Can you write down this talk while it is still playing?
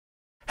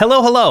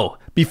Hello, hello.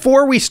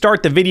 Before we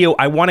start the video,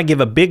 I want to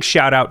give a big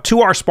shout out to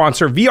our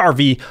sponsor,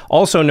 VRV,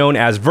 also known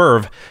as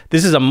Verve.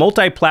 This is a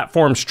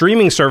multi-platform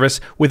streaming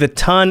service with a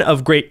ton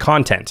of great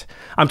content.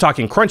 I'm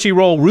talking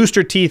Crunchyroll,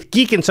 Rooster Teeth,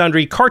 Geek and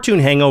Sundry, Cartoon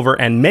Hangover,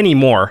 and many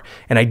more.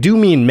 And I do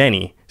mean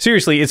many.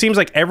 Seriously, it seems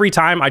like every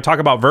time I talk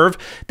about Verve,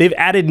 they've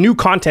added new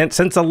content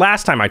since the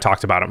last time I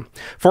talked about them.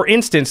 For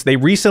instance, they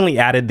recently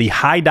added the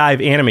High Dive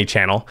anime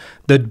channel,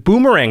 the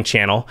Boomerang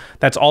channel,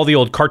 that's all the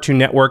old Cartoon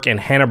Network and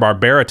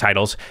Hanna-Barbera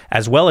titles,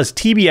 as well as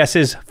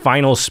TBS's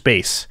Final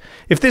Space.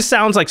 If this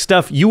sounds like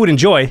stuff you would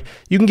enjoy,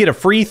 you can get a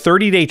free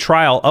 30-day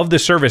trial of the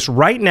service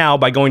right now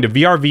by going to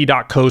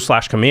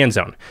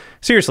vrv.co/commandzone.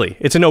 Seriously,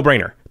 it's a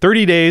no-brainer.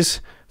 30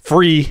 days,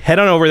 free, head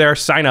on over there,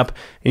 sign up,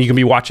 and you can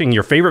be watching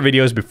your favorite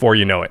videos before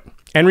you know it.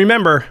 And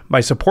remember, by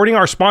supporting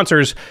our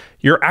sponsors,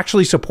 you're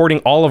actually supporting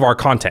all of our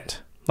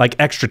content, like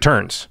extra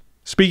turns.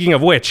 Speaking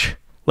of which,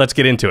 let's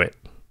get into it.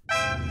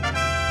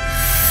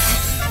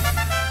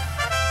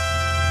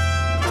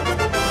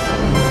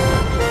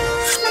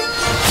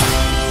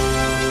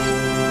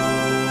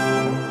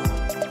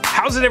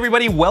 How's it,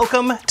 everybody?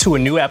 Welcome to a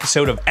new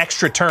episode of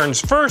Extra Turns.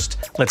 First,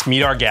 let's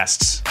meet our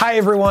guests. Hi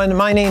everyone,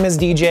 my name is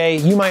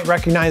DJ. You might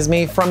recognize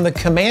me from the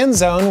Command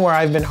Zone, where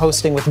I've been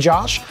hosting with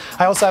Josh.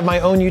 I also have my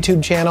own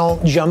YouTube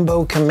channel,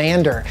 Jumbo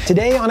Commander.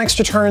 Today on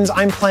Extra Turns,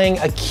 I'm playing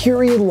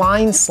Akiri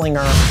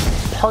Lineslinger,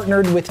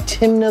 partnered with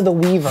Tymna the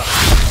Weaver.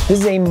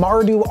 This is a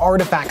Mardu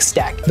Artifacts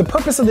deck. The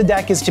purpose of the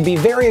deck is to be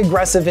very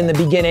aggressive in the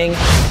beginning,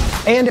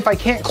 and if I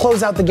can't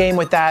close out the game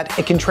with that,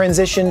 it can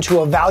transition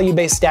to a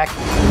value-based deck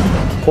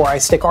where I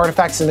stick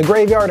artifacts in the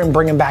graveyard and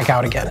bring them back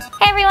out again.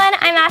 Hey everyone,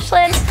 I'm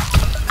Ashlen.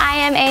 I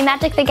am a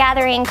Magic the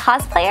Gathering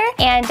cosplayer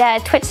and a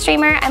Twitch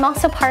streamer. I'm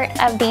also part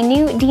of the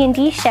new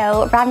D&D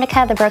show,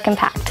 Ravnica the Broken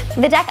Pact.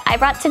 The deck I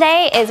brought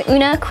today is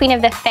Oona, Queen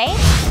of the Fae.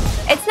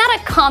 It's not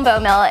a combo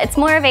mill, it's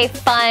more of a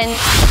fun,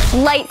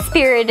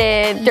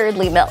 light-spirited,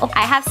 dirtly mill.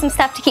 I have some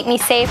stuff to keep me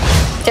safe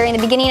during the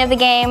beginning of the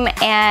game,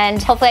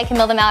 and hopefully I can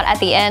mill them out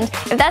at the end.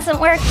 If that doesn't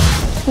work,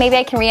 maybe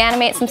I can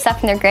reanimate some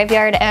stuff in their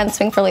graveyard and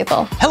swing for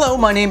lethal. Hello,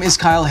 my name is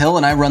Kyle Hill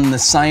and I run the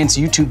Science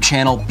YouTube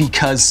channel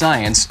Because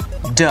Science.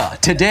 Duh.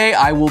 Today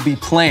I will be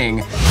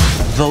playing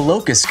the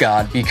Locust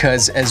God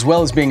because, as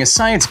well as being a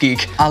science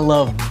geek, I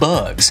love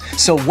bugs.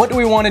 So what do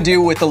we want to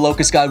do with the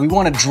Locust God? We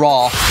want to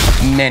draw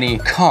many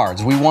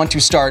cards. We want to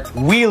start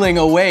wheeling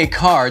away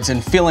cards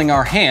and filling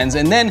our hands,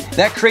 and then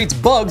that creates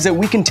bugs that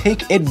we can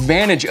take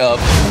advantage of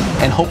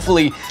and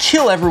hopefully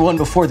kill everyone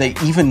before they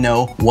even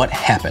know what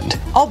happened.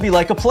 I'll be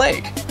like a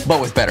plague,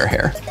 but with better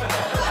hair.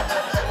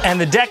 And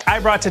the deck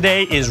I brought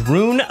today is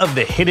Roon of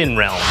the Hidden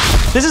Realm.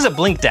 This is a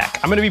blink deck.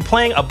 I'm gonna be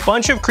playing a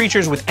bunch of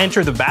creatures with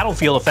enter the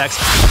battlefield effects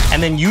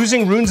and then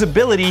using Roon's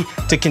ability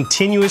to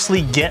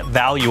continuously get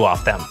value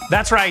off them.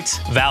 That's right,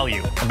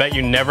 value. I bet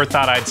you never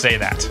thought I'd say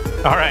that.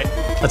 All right,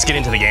 let's get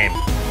into the game.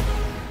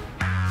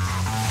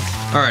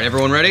 All right,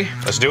 everyone ready?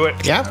 Let's do it.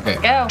 Yeah. Okay,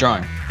 Go.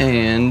 Drawing.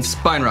 And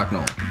Spine Rock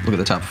Knoll. Look at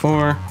the top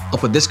four. I'll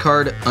put this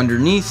card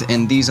underneath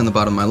and these on the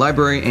bottom of my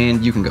library,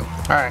 and you can go.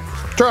 All right,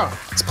 draw.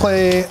 Let's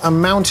play a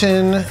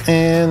mountain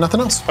and nothing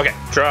else. Okay,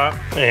 draw,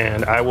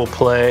 and I will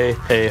play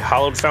a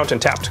Hollowed Fountain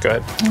tapped. Go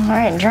ahead. All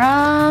right,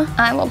 draw.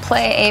 I will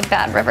play a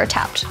Bad River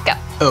tapped. Go.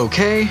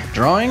 Okay,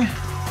 drawing.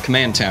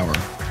 Command Tower.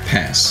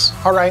 Pass.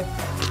 All right,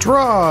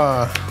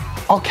 draw.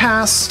 I'll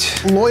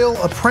cast Loyal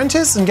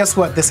Apprentice, and guess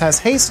what? This has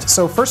haste,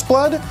 so First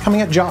Blood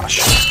coming at Josh.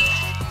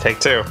 Take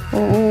two.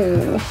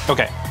 Ooh.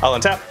 Okay, I'll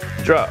untap,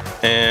 draw,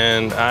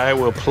 and I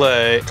will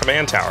play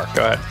Command Tower.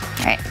 Go ahead.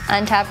 All right,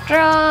 untap,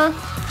 draw.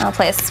 I'll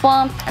play a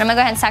Swamp, and I'm gonna go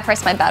ahead and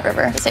sacrifice my Bad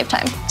River to save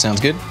time. Sounds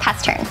good.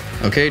 Pass turn.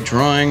 Okay,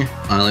 drawing.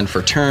 Island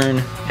for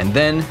turn. And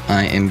then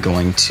I am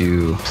going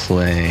to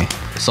play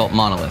Assault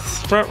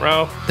Monolith. Front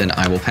row. Then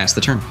I will pass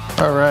the turn.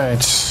 All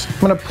right,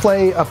 I'm gonna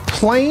play a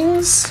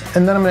Plains,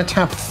 and then I'm gonna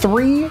tap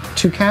 3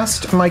 to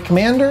cast my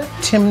commander,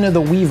 Tymna the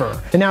Weaver.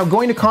 And now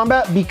going to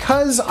combat,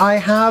 because I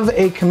have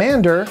a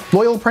commander,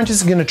 Loyal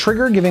Apprentice is gonna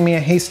trigger, giving me a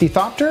hasty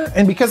Thopter,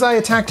 and because I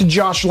attacked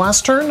Josh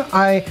last turn,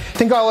 I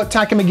think I'll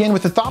attack him again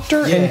with the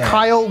Thopter, and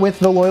Kyle with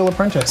the Loyal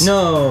Apprentice.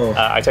 No.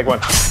 I take one.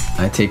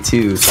 I take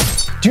two.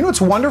 Do you know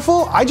what's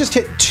wonderful? I just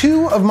hit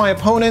 2 of my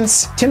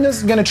opponents.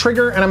 Tymna's gonna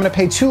trigger, and I'm gonna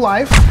pay 2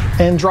 life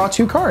and draw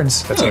 2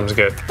 cards. That seems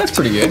good. That's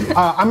pretty good.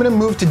 I'm gonna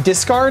move to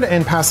discard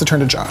and pass the turn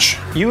to Josh.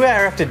 You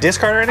have to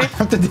discard already? I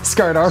have to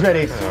discard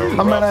already.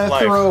 I'm gonna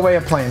throw away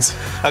a Plains.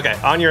 Okay,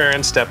 on your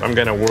end step, I'm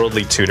gonna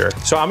Worldly Tutor.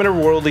 So I'm gonna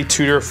Worldly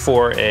Tutor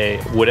for a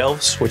Wood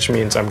Elves, which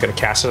means I'm gonna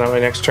cast it on my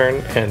next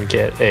turn and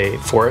get a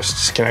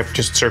Forest. Can I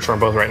just search for them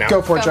both right now?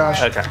 Go for it,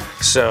 Josh. Okay,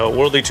 so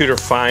Worldly Tutor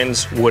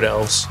finds Wood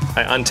Elves.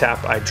 I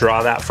untap, I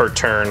draw that for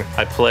turn.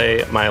 I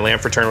play my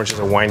land for turn, which is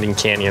a Winding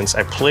Canyons.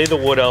 I play the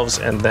Wood Elves,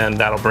 and then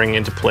that'll bring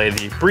into play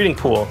the Breeding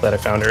Pool that I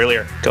found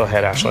earlier. Go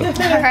ahead, Ashlen.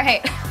 All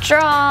right,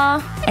 draw,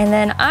 and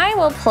then I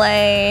will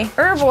play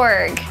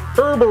Urborg.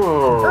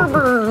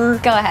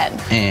 Urborg. Go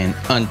ahead. And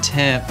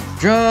untap,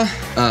 draw.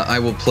 I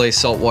will play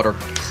Saltwater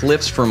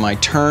Cliffs for my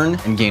turn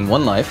and gain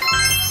 1 life.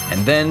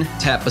 And then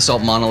tap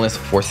Basalt Monolith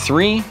for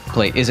 3.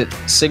 Play Is It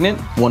Signet,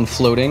 1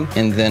 floating,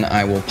 and then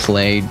I will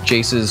play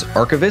Jace's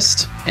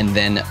Archivist, and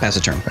then pass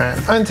a turn.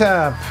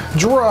 Untap,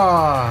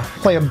 draw,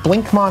 play a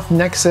Blinkmoth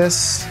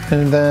Nexus,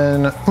 and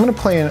then I'm gonna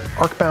play an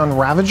Arcbound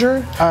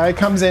Ravager. It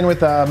comes in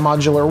with a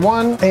modular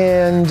 1,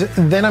 and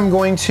then I'm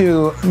going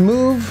to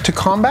move to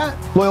combat.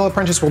 Loyal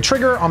Apprentice will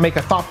trigger, I'll make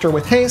a Thopter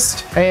with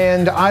haste,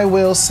 and I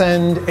will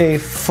send a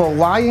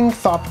Flying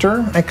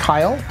Thopter at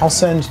Kyle. I'll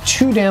send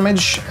 2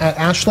 damage at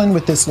Ashlen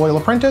with this Loyal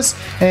Apprentice,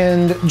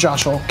 and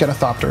Josh will get a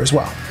Thopter as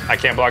well. I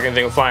can't block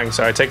anything with flying,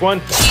 so I take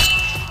 1.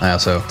 I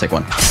also take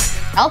 1.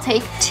 I'll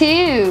take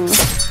 2.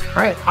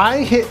 All right, I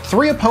hit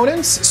 3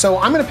 opponents, so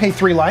I'm gonna pay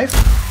 3 life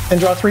and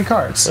draw 3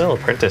 cards. Little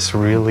Apprentice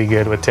really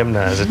good with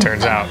Tymna, as it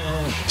turns out.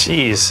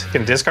 Jeez,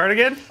 can discard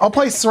again? I'll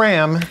play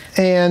SRAM,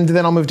 and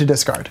then I'll move to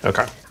discard.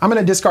 Okay. I'm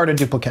gonna discard a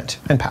duplicate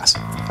and pass.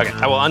 Okay,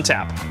 I will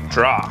untap,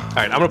 draw. All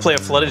right, I'm gonna play a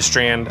Flooded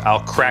Strand. I'll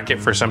crack it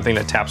for something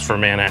that taps for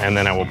mana, and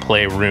then I will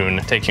play Roon,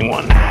 taking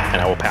 1,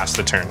 and I will pass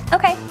the turn.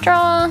 Okay,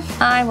 draw.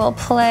 I will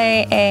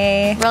play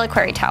a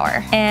Reliquary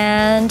Tower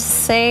and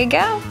say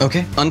go.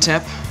 Okay,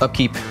 untap,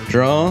 upkeep,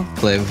 draw,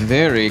 play a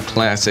very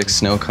classic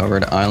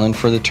snow-covered island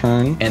for the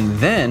turn, and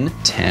then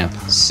tap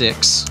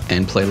 6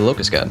 and play the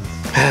Locust God.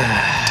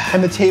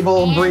 And the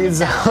table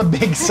breathes a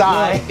big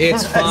sigh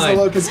It's as fine.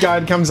 the Locust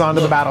God comes onto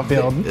the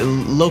battlefield.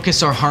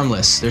 Locusts are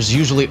harmless. There's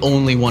usually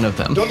only one of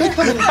them. Don't they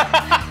come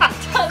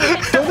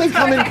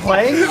in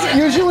plagues,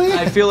 usually?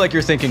 I feel like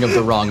you're thinking of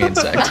the wrong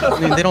insect. I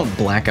mean, they don't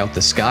black out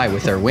the sky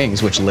with their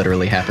wings, which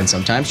literally happens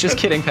sometimes. Just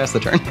kidding, pass the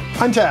turn.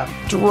 Untap,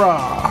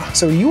 draw.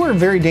 So you are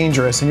very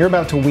dangerous, and you're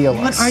about to wheel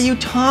us. What are you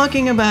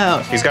talking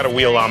about? He's got a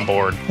wheel on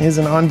board. It is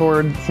an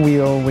onboard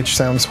wheel, which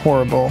sounds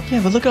horrible.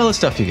 Yeah, but look at all the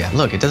stuff you got.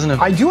 Look, it doesn't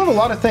have... I do have a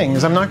lot of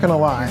things, I'm not gonna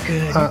lie.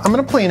 I'm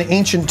gonna play an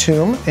Ancient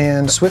Tomb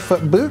and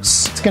Swiftfoot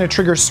Boots. It's gonna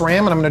trigger SRAM,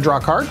 and I'm gonna draw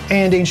a card.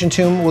 And Ancient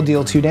Tomb will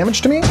deal 2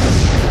 damage to me.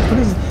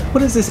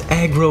 What is this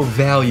aggro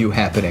value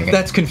happening?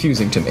 That's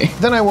confusing to me.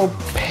 Then I will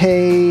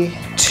pay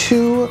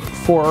 2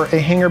 for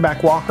a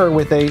Hangerback Walker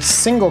with a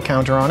single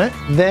counter on it.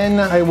 Then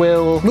I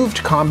will move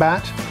to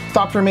combat.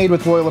 Thopter made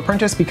with Loyal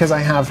Apprentice because I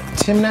have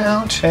Tymna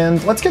out.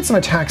 And let's get some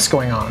attacks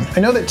going on. I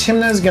know that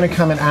Tymna is going to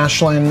come at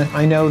Ashlen.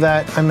 I know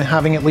that I'm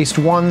having at least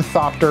 1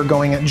 Thopter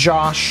going at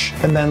Josh.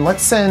 And then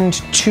let's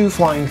send 2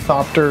 Flying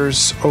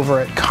Thopters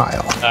over at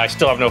Kyle. I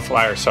still have no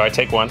flyers, so I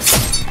take 1.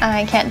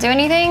 I can't do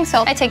anything,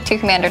 so I take 2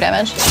 commander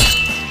damage.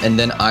 And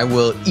then I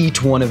will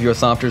eat one of your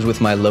Thopters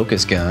with my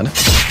Locust God,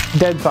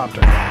 Dead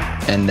Thopter.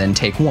 and then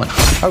take 1.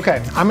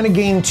 Okay, I'm gonna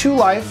gain 2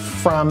 life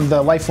from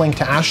the lifelink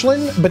to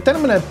Ashlen, but then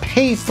I'm gonna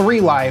pay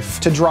 3 life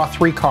to draw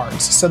 3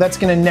 cards. So that's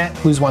gonna net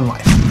lose 1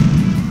 life.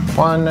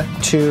 1,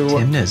 2,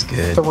 Tymna's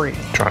good. 3.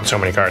 Drawn so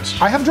many cards.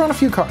 I have drawn a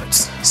few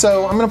cards.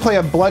 So I'm gonna play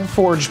a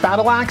Bloodforged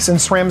Battle Axe, and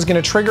SRAM's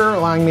gonna trigger,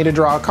 allowing me to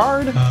draw a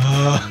card.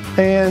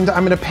 And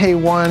I'm gonna pay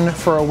 1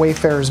 for a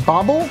Wayfarer's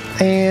Bauble,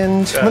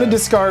 and I'm gonna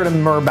discard a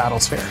Myr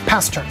Battlesphere.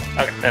 Pass turn.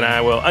 Okay, and I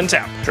will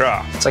untap,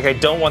 draw. It's like I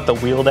don't want the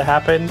wheel to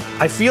happen.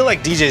 I feel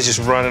like DJ's just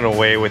running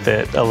away with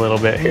it a little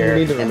bit here.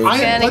 It's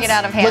gonna get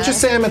out of hand. Let's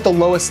just say I'm at the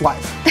lowest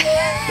life.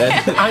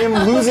 I am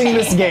losing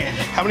this game.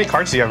 How many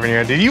cards do you have in your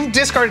hand? Dude, you've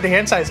discarded the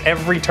hand size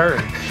every turn.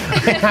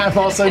 I have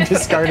also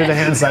discarded a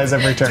hand size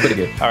every turn. Pretty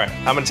good. All right,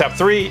 I'm gonna tap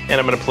 3, and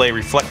I'm gonna play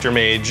Reflector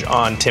Mage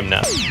on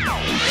Tymna.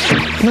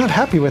 I'm not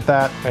happy with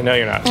that. I know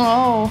you're not.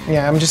 Oh.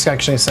 Yeah, I'm just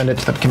actually send it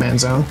to the command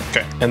zone.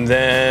 Okay, and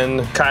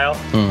then Kyle,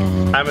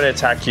 I'm gonna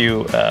attack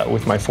you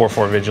with my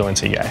 4/4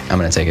 Vigilancy guy. I'm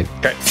gonna take it.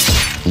 Okay,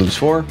 Lose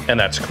 4. and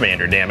that's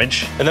commander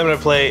damage. And then I'm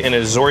gonna play an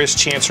Azorius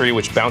Chancery,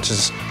 which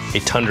bounces a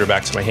Tundra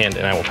back to my hand,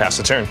 and I will pass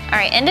the turn. All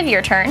right, end of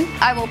your turn.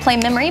 I will play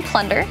Memory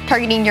Plunder,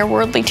 targeting your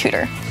Worldly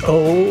Tutor.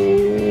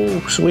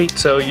 Oh, sweet.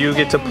 So you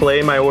get to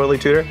play my Worldly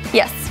Tutor?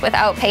 Yes,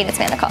 without paying its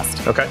mana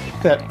cost. Okay.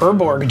 That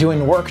Urborg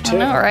doing work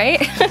too. All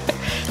right.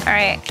 All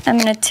right, I'm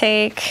gonna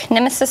take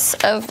Nemesis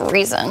of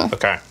Reason.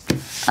 Okay.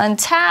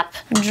 Untap,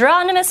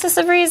 draw Nemesis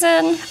of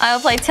Reason. I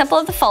will play Temple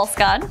of the False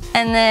God.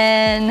 And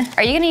then,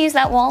 are you gonna use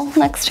that wall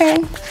next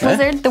turn?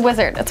 Wizard? The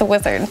wizard, it's a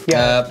wizard.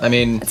 Yeah. I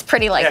mean, It's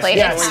pretty likely.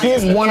 Yes, he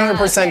is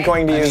 100%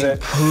 going to use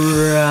it.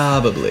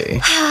 probably.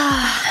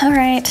 All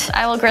right,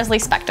 I will Grizzly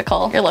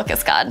Spectacle, your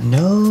Locust God.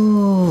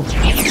 No.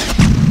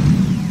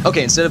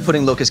 Okay, instead of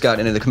putting Locust God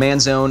into the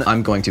command zone,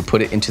 I'm going to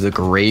put it into the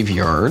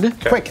graveyard.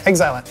 Quick,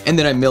 exile it. And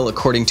then I mill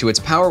according to its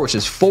power, which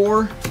is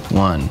 4.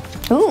 1,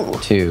 Ooh,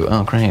 2.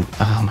 Oh, great.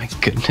 Oh my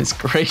goodness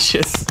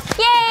gracious.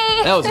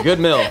 yay! That was a good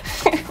mill.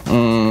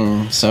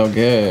 So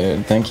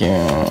good. Thank you.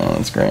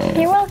 That's great.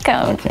 You're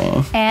welcome.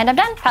 Okay. And I'm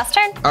done, pass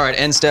turn. All right,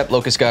 end step,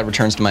 Locust God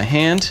returns to my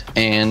hand,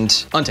 and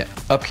untap,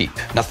 upkeep,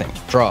 nothing,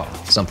 draw,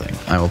 something.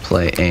 I will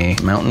play a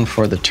mountain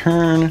for the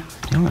turn.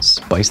 I want to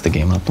spice the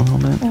game up a little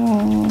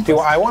bit. Do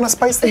I want to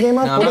spice the game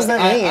up? What does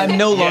that mean? I'm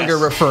no longer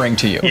Yes. referring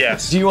to you.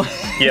 Yes. Do you want?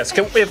 Yes.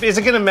 Is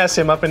it gonna mess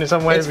him up in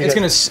some way?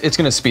 It's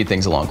gonna speed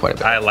things along quite a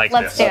bit. I like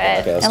Let's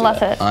this. do it. I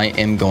love it. I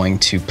am going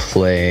to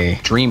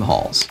play Dream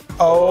Halls.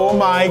 Oh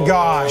my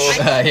gosh.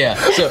 Yeah.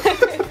 So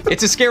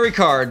It's a scary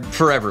card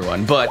for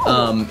everyone, but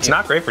It's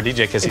not great for DJ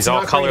because he's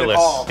all not great at colorless.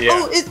 all. Yeah.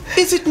 Oh,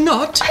 is it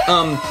not?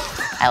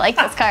 I like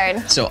this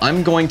card. So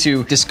I'm going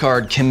to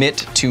discard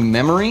Commit to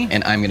Memory,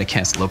 and I'm gonna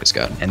cast Locust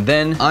God. And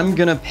then I'm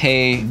gonna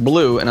pay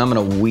blue, and I'm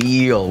gonna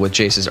wheel with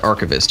Jace's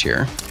Archivist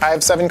here. I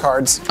have 7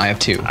 cards. I have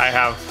 2. I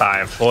have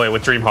 5. Boy,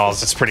 with Dream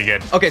Halls, it's pretty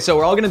good. Okay, so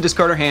we're all gonna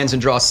discard our hands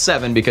and draw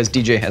 7 because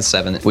DJ has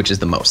 7, which is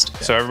the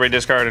most. So everybody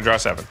discard and draw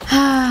 7.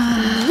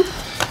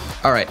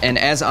 All right, and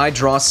as I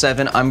draw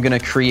 7, I'm gonna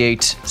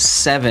create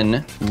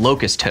 7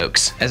 Locust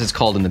Tokes, as it's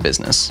called in the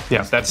business.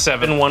 Yeah, that's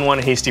 7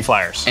 1/1 hasty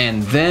flyers.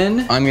 And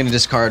then I'm gonna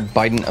discard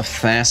Biden of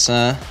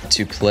Thassa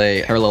to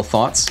play Parallel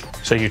Thoughts.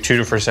 So you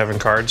tutor for 7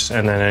 cards,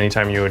 and then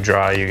anytime you would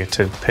draw, you get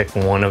to pick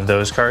one of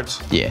those cards.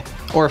 Yeah.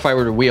 Or if I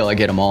were to wheel, I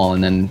get them all,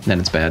 and then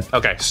it's bad.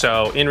 Okay,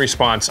 so in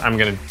response, I'm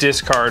gonna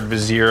discard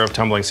Vizier of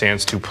Tumbling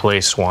Sands to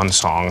play Swan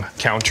Song,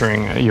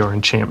 countering your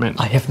enchantment.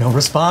 I have no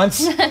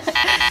response.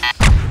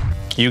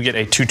 You get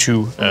a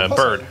 2/2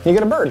 bird. You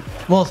get a bird.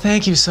 Well,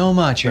 thank you so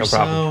much. You're No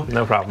problem.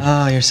 No problem.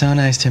 Oh, you're so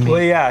nice to me.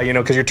 Well, yeah, you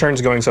know, because your turn's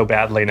going so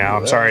badly now.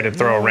 I'm sorry to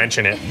throw a wrench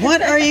in it.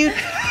 What are you?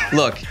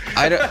 Look,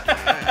 I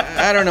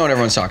don't know what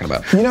everyone's talking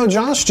about. You know,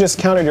 Josh just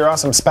countered your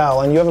awesome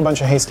spell, and you have a bunch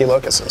of hasty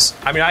locusts.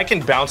 I mean, I can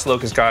bounce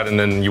Locust God, and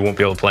then you won't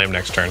be able to play him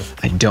next turn.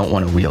 I don't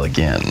want to wheel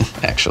again,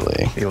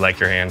 actually. You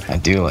like your hand. I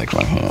do like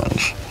my hand.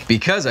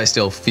 Because I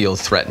still feel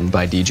threatened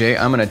by DJ,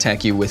 I'm gonna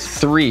attack you with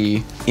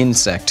 3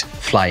 insect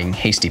flying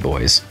hasty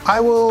boys. I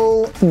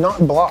will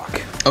not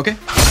block. Okay.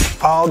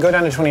 I'll go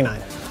down to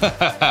 29.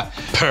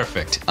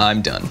 Perfect.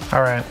 I'm done.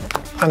 All right.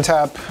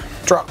 Untap.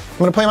 Draw. I'm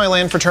going to play my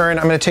land for turn.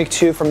 I'm going to take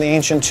 2 from the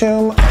Ancient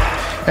Tomb,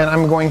 and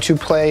I'm going to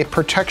play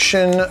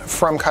Protection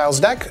from Kyle's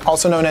deck,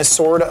 also known as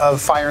Sword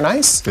of Fire and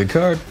Ice. Good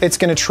card. It's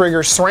going to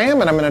trigger SRAM,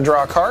 and I'm going to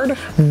draw a card.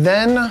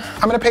 Then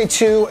I'm going to pay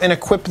 2 and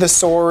equip the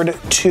sword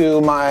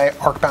to my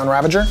Arcbound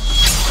Ravager.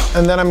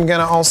 And then I'm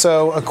going to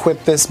also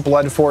equip this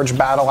Bloodforge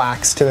Battle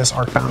Axe to this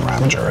Arcbound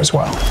Ravager as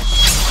well.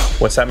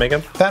 What's that make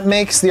him? That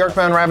makes the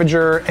Arcbound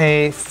Ravager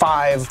a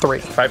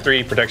 5/3.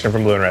 5/3 protection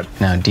from blue and red.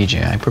 Now,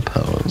 DJ, I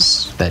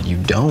propose that you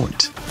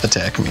don't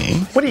attack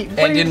me.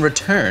 And in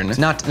return,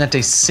 not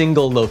a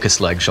single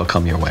locust leg shall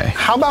come your way.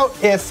 How about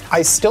if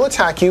I still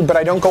attack you, but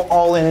I don't go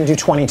all in and do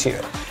 20 to you?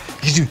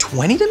 You do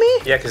 20 to me?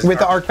 Yeah, because With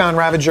the Arcbound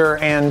Ravager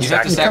and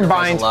have to sacrifice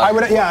combined, a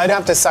lot. I'd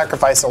have to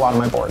sacrifice a lot on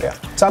my board, yeah.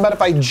 So how about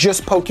if I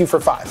just poke you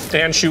for 5?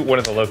 and shoot one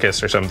of the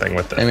locusts or something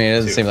with it. I mean, it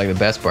doesn't seem like the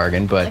best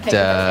bargain, but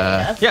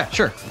yeah,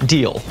 sure.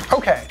 Deal.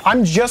 Okay,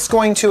 I'm just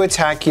going to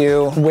attack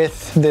you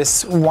with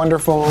this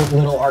wonderful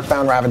little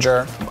Arcbound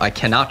Ravager. I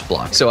cannot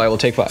block, so I will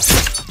take 5.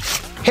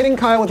 Hitting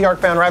Kyle with the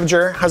Arcbound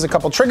Ravager has a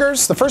couple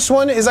triggers. The first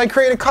one is I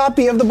create a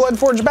copy of the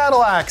Bloodforge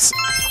Battle Axe.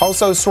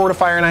 Also, Sword of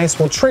Fire and Ice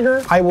will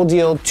trigger. I will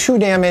deal 2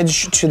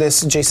 damage to this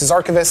Jace's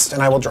Archivist,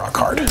 and I will draw a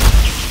card.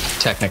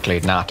 Technically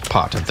not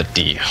part of the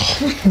deal.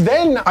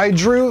 Then I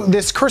drew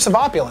this Curse of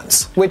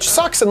Opulence, which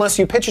sucks unless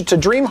you pitch it to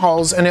Dream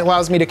Halls, and it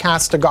allows me to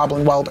cast a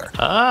Goblin Welder.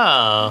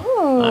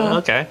 Oh,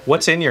 okay.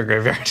 What's in your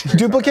graveyard?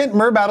 Duplicate,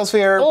 Myr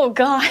Battlesphere, Oh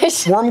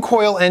gosh. Worm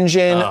Coil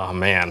Engine, Oh,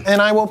 man.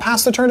 and I will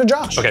pass the turn to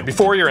Josh. Okay,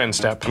 before your end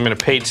step, I'm going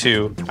to pay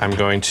 2. I'm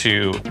going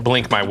to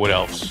blink my Wood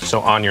Elves. So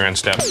on your end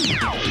step,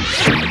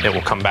 it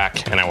will come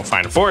back and I will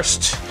find a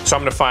forest. So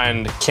I'm going to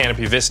find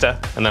Canopy Vista,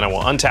 and then I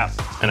will untap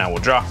and I will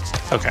draw.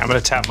 Okay, I'm going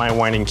to tap my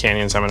Winding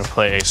Canyons. I'm going to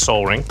play a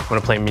Soul Ring. I'm going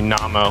to play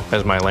Minamo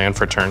as my land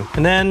for turn.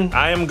 And then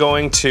I am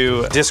going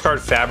to discard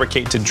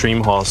Fabricate to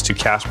Dream Halls to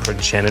cast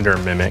Progenitor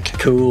Mimic.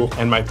 Cool.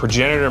 And my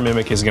Progenitor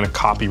Mimic is going to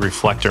copy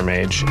Reflector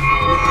Mage.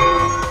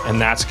 And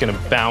that's going to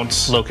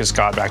bounce Locust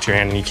God back to your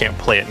hand, and you can't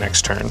play it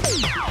next turn.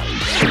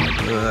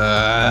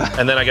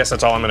 And then I guess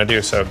that's all I'm going to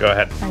do, so go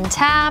ahead.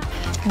 Untap,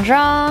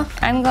 draw.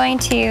 I'm going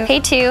to pay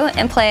 2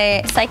 and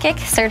play Psychic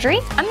Surgery.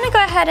 I'm going to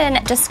go ahead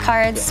and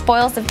discard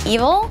Spoils of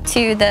Evil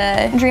to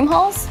the Dream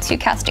Halls to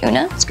cast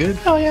Oona. That's good.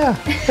 Oh yeah,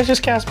 I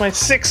just cast my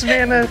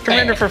 6-mana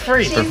commander for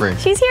free. For free.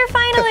 She's here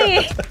finally.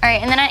 All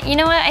right, and then you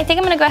know what? I think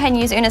I'm going to go ahead and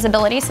use Oona's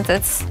ability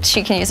since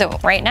she can use it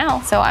right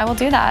now. So I will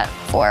do that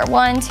for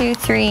 1, 2,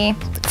 3,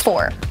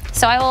 4.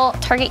 So I will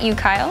target you,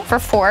 Kyle, for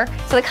 4.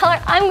 So the color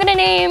I'm gonna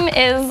name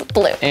is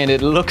blue. And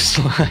it looks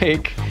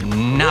like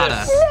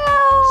nada.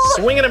 No!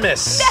 Swing and a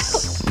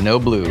miss. No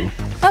blue.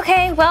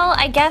 Okay, well,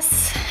 I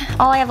guess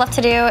all I have left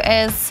to do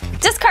is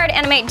discard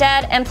Animate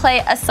Dead and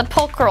play a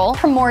Sepulchral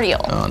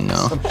Primordial. Oh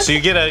no. So you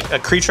get a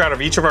creature out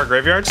of each of our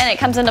graveyards? And it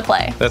comes into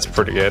play. That's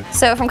pretty good.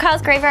 So from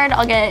Kyle's graveyard,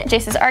 I'll get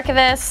Jace's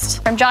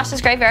Archivist. From Josh's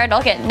graveyard,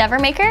 I'll get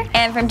Nevermaker.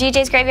 And from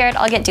DJ's graveyard,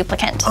 I'll get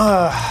Duplicant.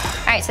 All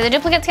right, so the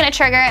Duplicate's gonna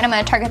trigger, and I'm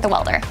gonna target the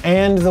Welder.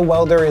 And the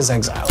Welder is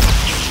exiled.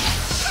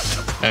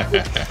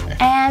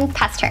 And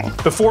pass turn.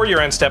 Before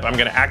your end step, I'm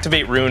going to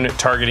activate Roon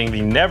targeting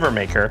the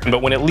Nevermaker,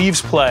 but when it leaves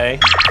play,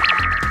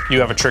 you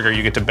have a trigger.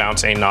 You get to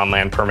bounce a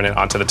non-land permanent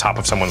onto the top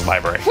of someone's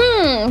library.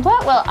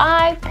 What will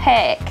I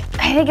pick?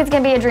 I think it's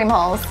gonna be a Dream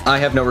Halls. I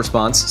have no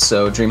response,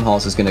 so Dream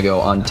Halls is gonna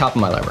go on top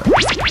of my library.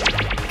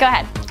 Go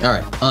ahead. All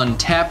right,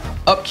 untap,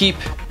 upkeep,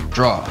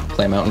 draw,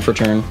 play Mountain for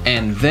turn,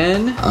 and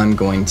then I'm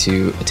going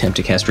to attempt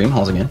to cast Dream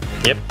Halls again.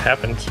 Yep,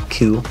 happens.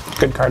 Cool.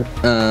 Good card.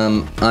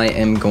 I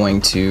am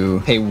going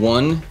to pay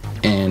 1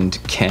 and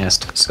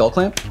cast Skull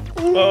Clamp.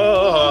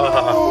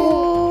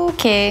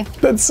 Okay.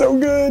 That's so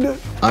good.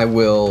 I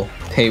will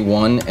pay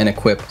 1 and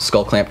equip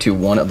Skull Clamp to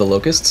one of the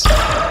Locusts.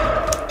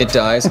 It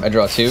dies, I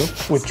draw 2.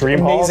 With Dream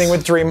Halls? Amazing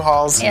with Dream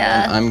Halls.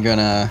 Yeah. I'm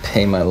gonna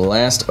pay my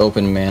last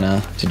open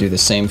mana to do the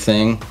same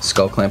thing,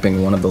 Skull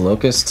Clamping one of the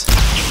Locusts.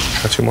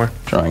 Got 2 more.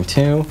 Drawing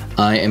 2.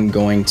 I am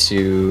going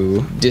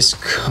to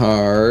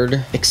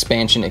discard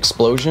Expansion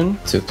Explosion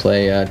to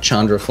play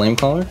Chandra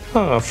Flamecaller.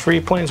 Oh, free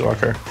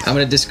Planeswalker. I'm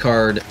gonna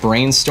discard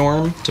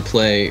Brainstorm to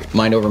play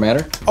Mind Over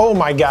Matter. Oh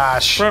my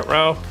gosh.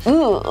 Ruh-roh.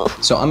 Ooh.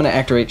 So I'm gonna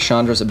activate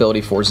Chandra's ability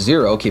for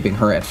 0, keeping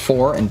her at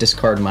 4, and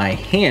discard my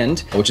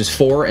hand, which is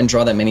 4, and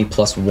draw that many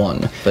plus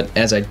 1. But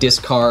as I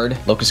discard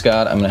Locust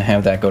God, I'm gonna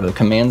have that go to the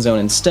command zone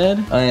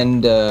instead,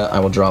 and I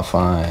will draw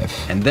 5.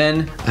 And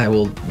then I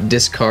will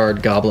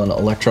discard Goblin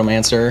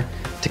Electromancer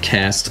to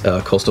cast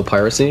Coastal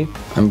Piracy.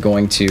 I'm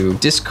going to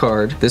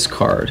discard this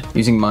card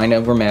using Mind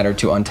Over Matter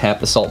to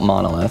untap Basalt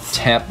Monolith.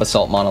 Tap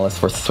Basalt Monolith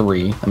for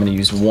 3. I'm going to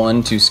use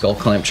 1 to Skull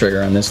Clamp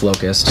trigger on this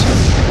Locust.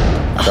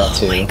 Draw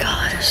 2. Oh my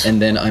gosh. And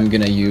then I'm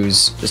going to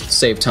use, just to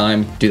save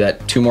time, do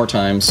that 2 more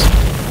times.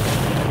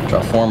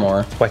 Draw 4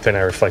 more. Why couldn't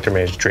I Reflector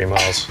Mage Dream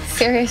Halls?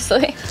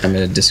 Seriously. I'm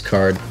going to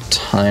discard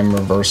Time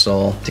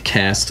Reversal to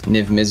cast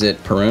Niv Mizzet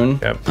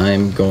Perun. Yep.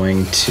 I'm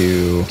going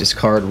to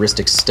discard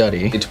Rhystic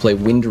Study to play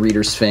Wind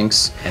Reader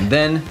Sphinx. And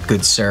then,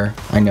 good sir,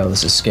 I know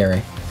this is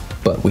scary,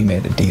 but we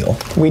made a deal.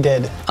 We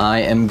did.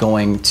 I am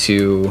going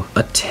to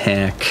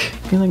attack.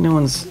 I feel like no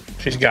one's.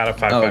 She's got a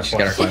 5/5. Oh, she's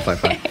got her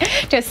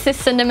 5/5. Just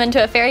send him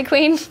into a fairy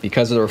queen.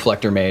 Because of the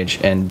Reflector Mage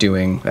and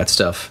doing that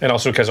stuff. And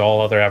also because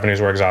all other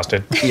avenues were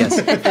exhausted. Yes.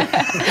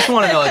 Just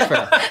want to know that's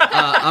fair.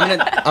 I'm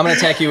gonna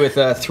attack you with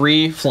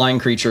 3 flying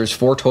creatures,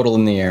 4 total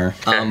in the air.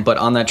 But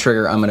on that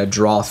trigger, I'm gonna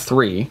draw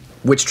 3,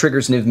 which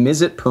triggers Niv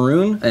Mizzet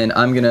Perun, and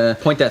I'm gonna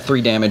point that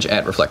 3 damage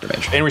at Reflector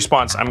Mage. In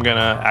response, I'm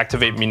gonna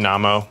activate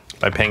Minamo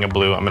by paying a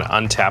blue. I'm gonna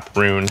untap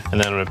Roon,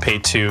 and then I'm gonna pay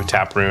 2,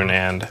 tap Roon,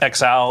 and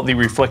exile the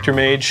Reflector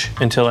Mage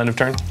until end of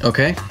turn.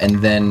 Okay, and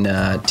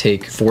then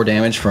take 4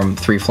 damage from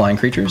 3 flying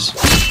creatures.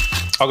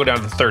 I'll go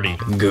down to 30.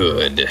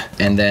 Good.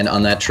 And then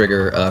on that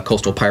trigger,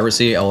 Coastal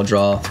Piracy, I will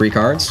draw 3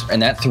 cards.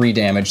 And that 3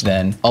 damage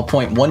then, I'll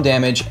point 1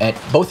 damage at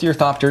both your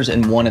Thopters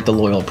and 1 at the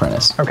Loyal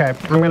Apprentice. Okay,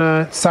 I'm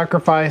gonna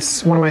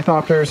sacrifice one of my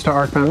Thopters to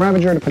Arcbound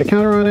Ravager to put a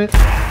counter on it,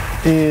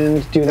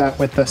 and do that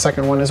with the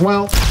second one as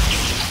well.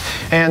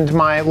 And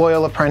my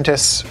Loyal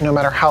Apprentice, no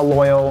matter how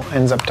loyal,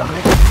 ends up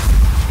dying.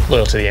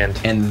 Loyal to the end.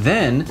 And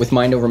then, with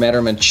Mind Over Matter,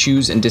 I'm going to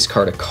choose and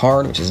discard a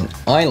card, which is an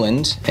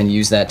island, and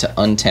use that to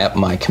untap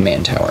my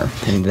command tower.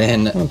 And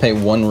then, I'm going to pay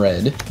 1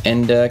 red,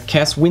 and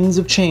cast Winds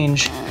of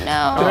Change. No.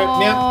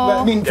 Yeah,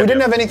 I mean, if we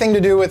didn't have anything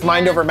to do with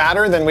Mind Over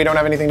Matter, then we don't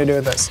have anything to do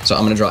with this. So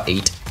I'm going to draw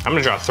 8. I'm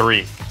gonna draw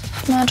 3.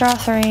 I'm gonna draw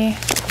 3.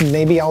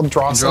 Maybe I'll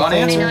draw Draw an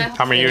something. answer.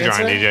 How many are you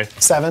drawing,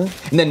 DJ? 7.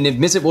 And then Niv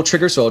Mizzet will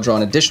trigger, so I'll draw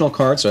an additional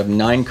card, so I have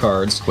 9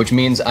 cards, which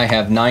means I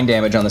have 9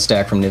 damage on the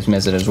stack from Niv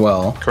Mizzet as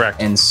well. Correct.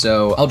 And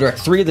so I'll direct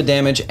 3 of the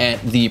damage at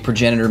the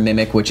Progenitor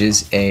Mimic, which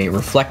is a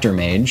Reflector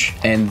Mage,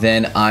 and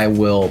then I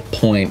will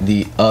point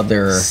the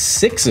other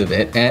 6 of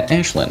it at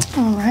Ashlen.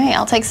 All right,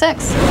 I'll take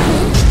 6.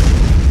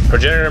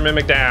 Progenitor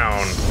Mimic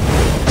down.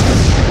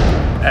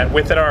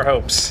 With it our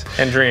hopes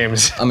and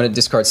dreams. I'm going to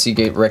discard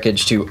Seagate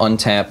Wreckage to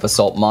untap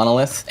Assault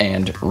Monolith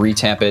and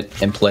retap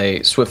it and play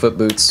Swiftfoot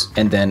Boots,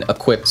 and then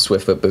equip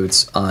Swiftfoot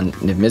Boots on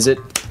Niv Mizzet.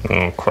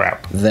 Oh,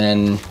 crap.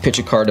 Then pitch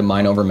a card to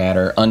Mind Over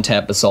Matter,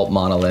 untap Assault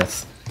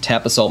Monolith,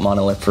 tap Assault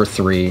Monolith for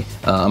 3.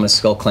 I'm going to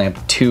Skull Clamp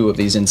 2 of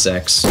these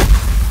insects,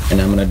 and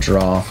I'm going to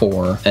draw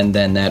 4. And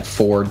then that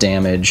 4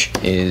 damage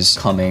is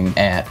coming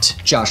at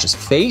Josh's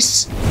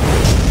face.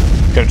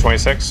 Go to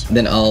 26.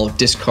 Then I'll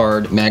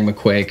discard Magma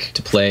Quake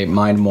to play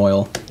Mind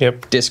Moil.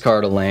 Yep.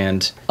 Discard a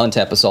land,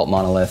 untap Assault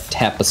Monolith,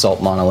 tap Assault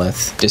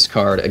Monolith,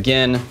 discard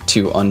again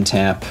to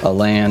untap a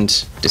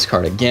land,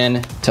 discard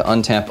again to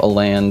untap a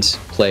land,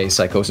 play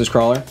Psychosis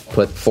Crawler,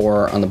 put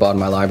 4 on the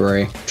bottom of my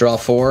library, draw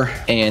 4,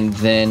 and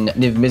then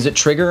Niv Mizzet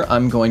trigger,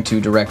 I'm going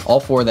to direct all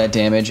 4 of that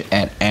damage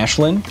at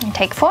Ashlen. You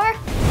take 4.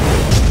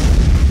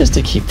 Just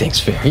to keep things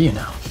fair, you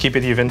know. Keep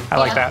it even. I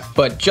like that.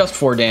 But just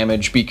 4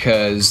 damage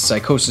because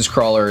Psychosis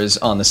Crawler is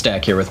on the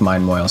stack here with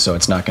Mind Moil, so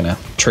it's not gonna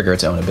trigger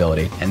its own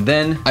ability. And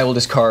then I will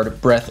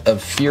discard Breath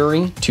of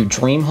Fury to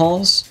Dream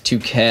Halls to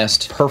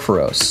cast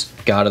Perforos,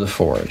 God of the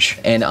Forge.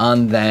 And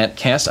on that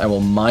cast, I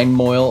will Mind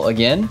Moil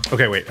again.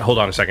 Okay, wait, hold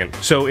on a second.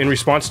 So in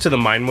response to the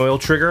Mind Moil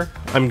trigger,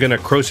 I'm gonna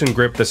Croson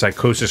Grip the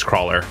Psychosis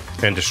Crawler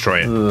and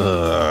destroy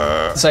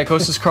it.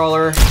 Psychosis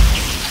Crawler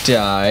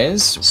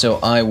dies, so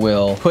I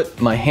will put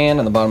my hand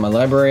on the bottom of my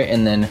library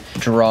and then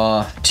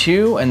draw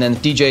 2, and then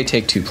DJ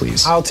take 2,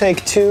 please. I'll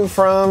take 2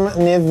 from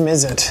Niv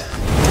Mizzet.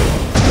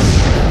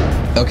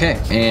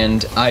 Okay,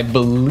 and I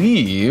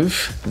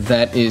believe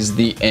that is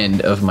the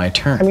end of my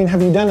turn. I mean,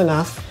 have you done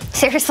enough?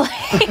 Seriously.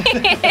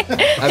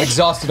 I've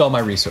exhausted all my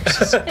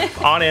resources.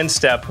 On end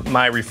step,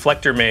 my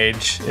Reflector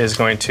Mage is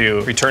going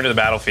to return to the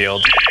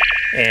battlefield,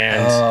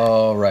 and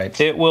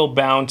it will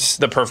bounce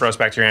the Perforos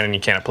back to your hand, and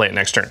you can't play it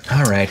next turn.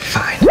 All right,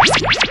 fine.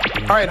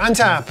 All right,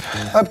 untap,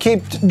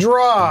 upkeep,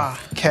 draw.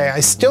 Okay, I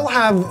still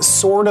have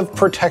Sword of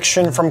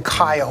Protection from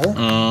Kyle.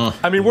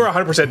 I mean, we're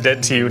 100%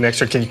 dead to you next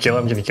turn. Can you kill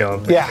him? Can you kill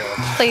him? Yeah.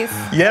 Please.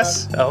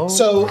 Yes. Oh.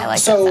 So I'm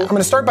going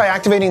to start by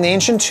activating the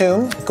Ancient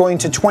Tomb, going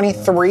to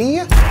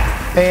 23,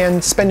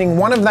 and spending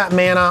one of that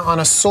mana on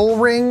a Soul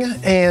Ring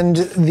and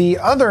the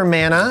other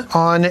mana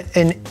on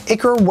an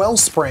Akiri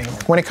Wellspring.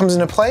 When it comes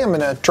into play, I'm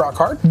going to draw a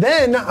card.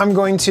 Then I'm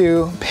going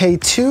to pay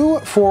 2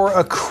 for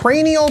a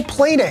Cranial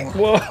Plating.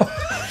 Whoa.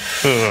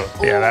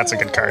 Yeah, that's a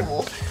good card.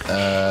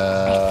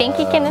 I think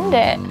you can end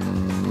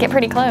it. Get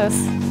pretty close.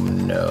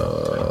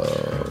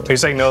 Are you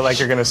saying no like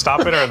you're going to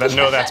stop it, or that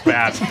no, that's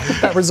bad?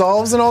 That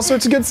resolves and all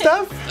sorts of good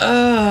stuff?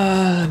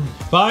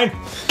 Fine.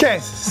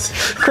 Okay,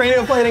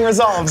 Cranial Plating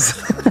resolves.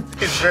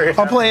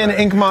 I'll play an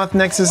Inkmoth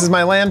Nexus as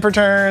my land per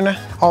turn.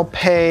 I'll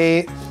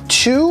pay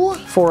 2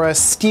 for a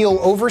Steel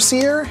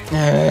Overseer,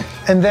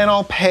 and then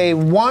I'll pay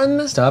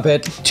 1 Stop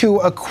it.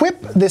 to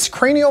equip this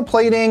Cranial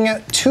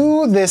Plating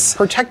to this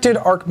Protected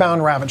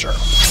Arcbound Ravager.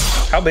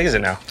 How big is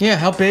it now? Yeah,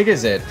 how big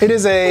is it? It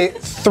is a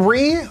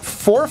 3,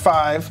 4,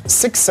 5,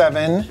 6,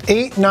 7,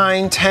 8,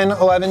 9, 10,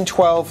 11,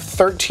 12,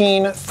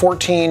 13,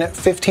 14,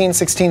 15,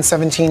 16,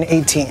 17,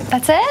 18.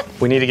 That's it?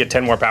 We need to get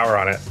 10 more power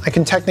on it. I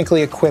can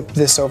technically equip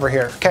this over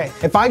here. Okay,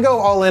 if I go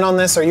all in on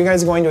this, are you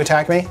guys going to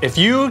attack me? If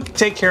you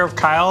take care of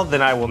Kyle,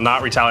 then I will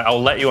not retaliate. I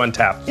will let you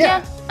untap.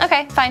 Yeah.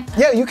 Okay, fine.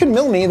 Yeah, you can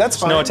mill me, that's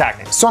fine. No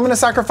attacking. So I'm gonna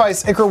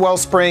sacrifice Akiri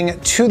Wellspring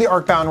to the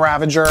Arcbound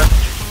Ravager.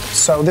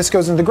 So this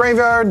goes into the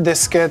graveyard,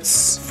 this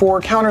gets 4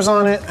 counters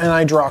on it, and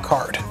I draw a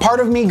card. Part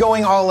of me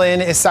going all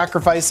in is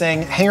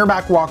sacrificing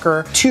Hangerback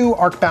Walker to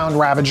Arcbound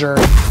Ravager.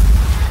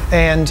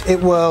 And it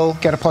will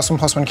get a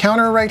 +1/+1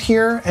 counter right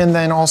here, and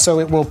then also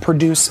it will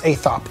produce a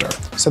Thopter.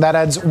 So that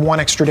adds 1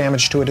 extra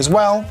damage to it as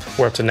well.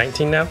 We're up to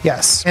 19 now?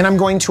 Yes, and I'm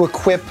going to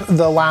equip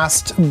the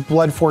last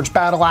Bloodforged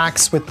Battle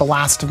Axe with the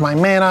last of my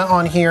mana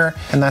on here,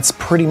 and that's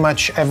pretty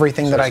much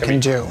everything that I can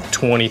do.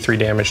 23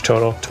 damage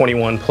total,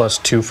 21 plus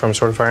 2 from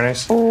Sword of Fire and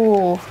Ice.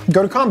 Ooh.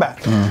 Go to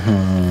combat.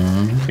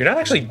 You're not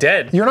actually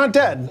dead. You're not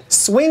dead.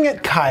 Swing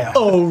at Kyle.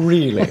 Oh,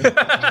 really?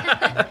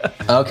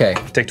 Okay.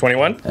 Take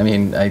 21? I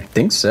mean, I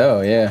think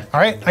so, yeah. All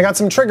right, I got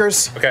some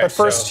triggers. Okay, but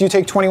first, so- you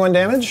take 21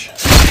 damage.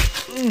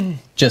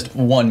 Just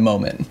one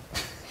moment.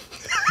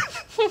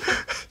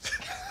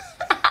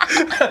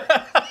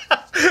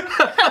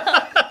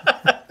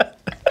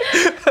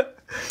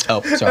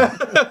 Oh, sorry.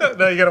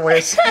 No, you gotta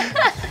wait.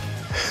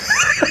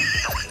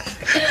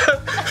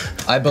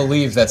 I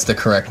believe that's the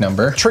correct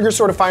number. Trigger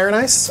Sword of Fire and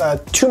Ice.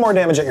 2 more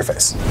damage at your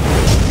face.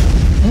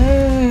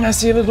 I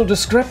see a little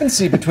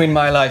discrepancy between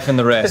my life and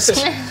the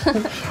rest.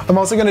 I'm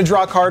also going to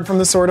draw a card from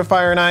the Sword of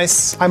Fire and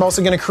Ice. I'm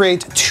also going to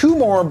create 2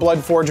 more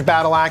Bloodforged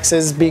Battle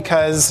Axes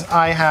because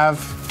I have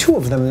 2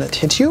 of them that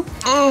hit you.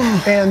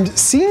 And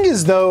seeing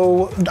as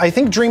though I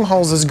think Dream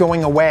Halls is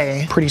going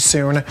away pretty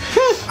soon,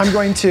 I'm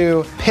going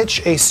to pitch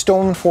a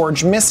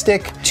Stoneforge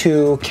Mystic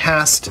to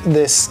cast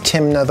this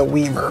Tymna the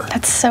Weaver.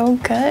 That's so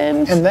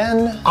good. And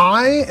then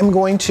I am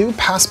going to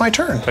pass my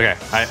turn. Okay,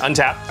 I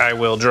untap. I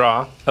will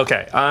draw.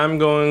 Okay, I'm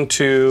going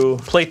to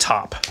play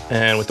top.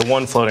 And with the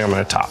 1 floating, I'm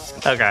gonna top.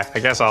 Okay, I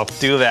guess I'll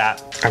do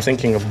that. I'm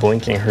thinking of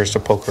blinking her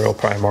Sepulchral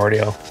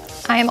Primordial.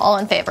 I am all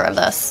in favor of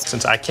this.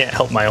 Since I can't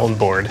help my own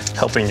board,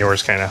 helping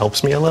yours kind of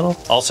helps me a little.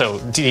 Also,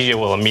 DJ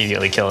will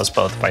immediately kill us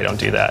both if I don't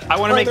do that. I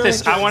want to make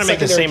this. I want to make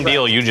the same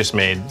deal you just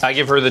made. I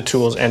give her the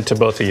tools and to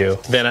both of you.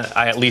 Then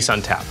I at least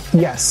untap.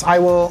 Yes, I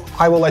will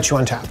let you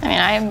untap. I mean,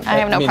 I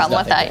have no means problem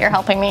with nothing. that. You're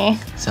helping me.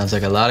 Sounds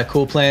like a lot of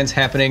cool plans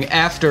happening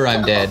after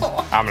I'm dead.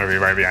 I'm gonna be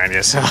right behind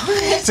you. So,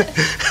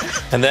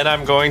 and then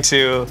I'm going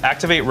to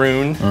activate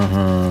Roon,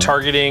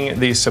 targeting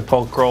the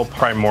Sepulchral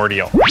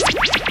Primordial.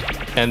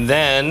 And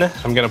then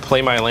I'm gonna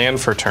play my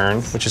land for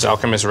turn, which is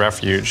Alchemist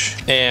Refuge.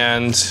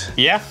 And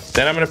yeah,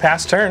 then I'm gonna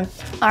pass turn.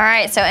 All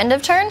right, so end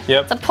of turn.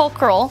 Yep.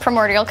 Sepulchral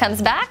Primordial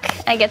comes back.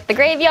 I get the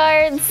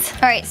graveyards.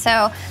 All right,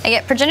 so I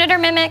get Progenitor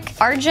Mimic,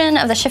 Argent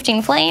of the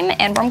Shifting Flame,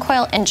 and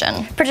Wormcoil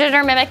Engine.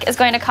 Progenitor Mimic is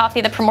going to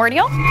copy the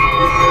Primordial,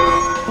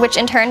 which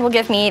in turn will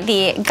give me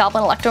the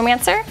Goblin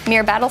Electromancer,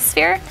 Mirror Battle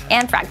Sphere,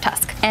 and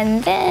Thragtusk.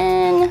 And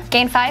then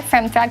gain 5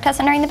 from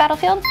Thragtusk entering the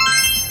battlefield.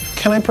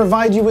 Can I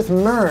provide you with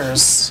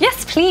Murs?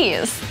 Yes,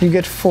 please. You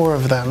get 4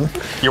 of them.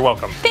 You're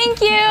welcome. Thank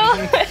you.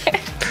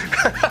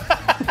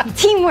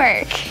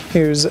 Teamwork.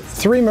 Here's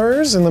 3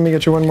 Murs, and let me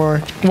get you 1 more.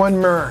 1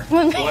 Mur.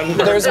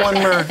 There's 1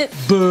 Mur.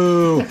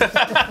 Boo!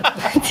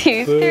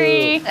 2,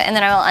 3. And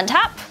then I will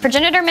untap.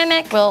 Progenitor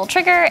Mimic will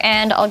trigger,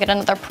 and I'll get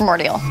another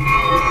Primordial.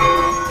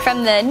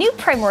 From the new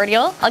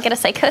Primordial, I'll get a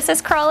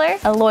Psychosis Crawler,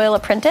 a Loyal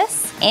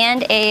Apprentice,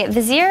 and a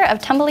Vizier of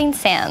Tumbling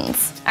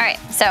Sands. All right,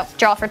 so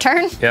draw for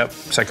turn. Yep,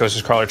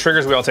 Psychosis Crawler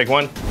triggers, we all take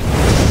 1.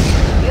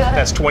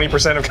 That's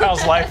 20% of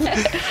Kyle's life.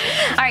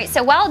 All right,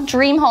 so while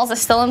Dream Halls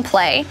is still in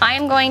play, I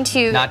am going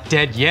to... Not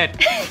dead yet.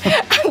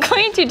 I'm going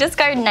going to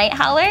discard Night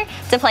Howler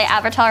to play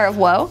Avatar of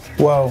Woe.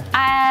 Whoa.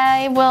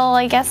 I will,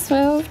 I guess,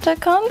 move to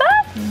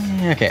combat.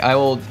 Okay, I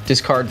will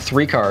discard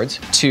 3 cards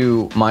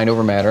to Mind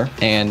Over Matter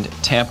and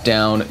tap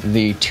down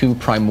the 2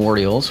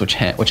 Primordials,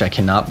 which I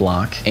cannot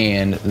block,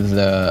 and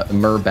the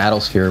Myr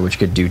Battlesphere, which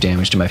could do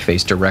damage to my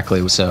face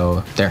directly.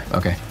 So there,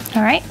 okay.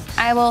 All right,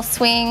 I will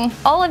swing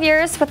all of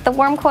yours with the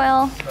Worm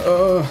Coil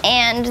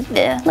and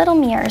the little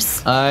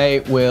mirrors.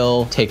 I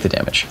will take the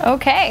damage.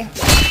 Okay.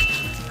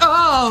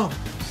 Oh,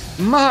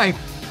 my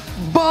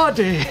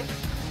body.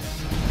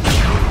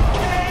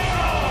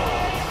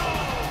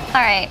 All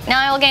right, now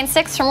I will gain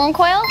 6 from Worm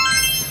Coil.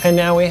 And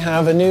now we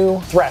have a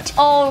new threat.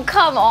 Oh,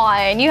 come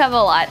on, you have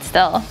a lot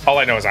still. All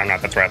I know is I'm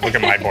not the threat. Look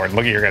at my board.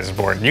 Look at your guys'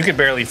 board. You could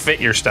barely fit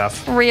your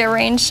stuff.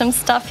 Rearrange some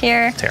stuff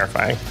here.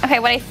 Terrifying. Okay,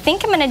 what I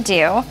think I'm gonna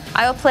do,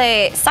 I will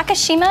play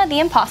Sakashima the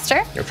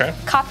Imposter. Okay.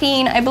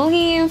 Copying, I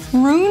believe,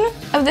 Roon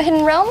of the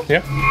Hidden Realm.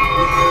 Yep.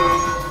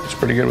 It's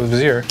pretty good with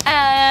Vizier.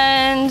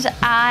 And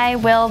I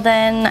will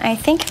then, I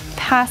think,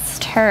 pass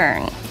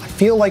turn.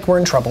 I feel like we're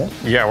in trouble.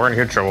 Yeah, we're in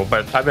good trouble,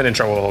 but I've been in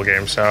trouble the whole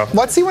game, so.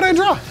 Let's see what I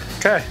draw.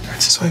 Okay.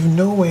 So I have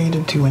no way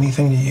to do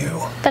anything to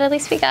you. But at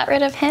least we got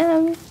rid of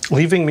him.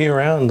 Leaving me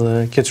around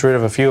gets rid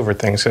of a few of her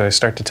things, so I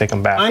start to take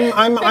them back.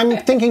 I'm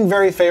thinking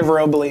very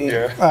favorably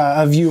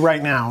of you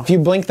right now. If you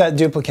blink that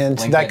duplicate,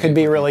 that could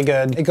be really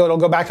good. It'll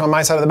go back on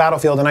my side of the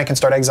battlefield, and I can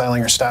start exiling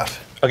your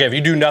stuff. Okay, if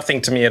you do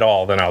nothing to me at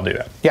all, then I'll do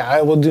that. Yeah,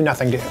 I will do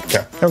nothing to you.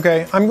 Okay.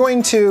 Okay, I'm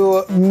going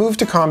to move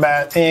to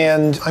combat,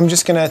 and I'm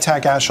just going to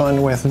attack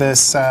Ashlen with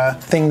this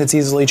thing that's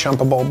easily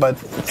chumpable, but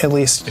at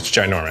least It's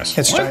ginormous.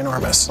 it's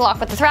ginormous. Block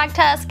with the Thrag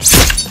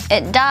Tusk.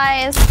 It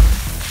dies.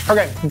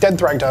 Okay, dead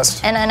Thrag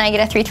Dust. And then I get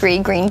a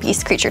 3/3 green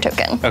beast creature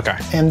token. Okay.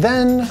 And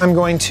then I'm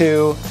going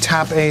to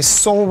tap a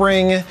Soul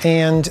Ring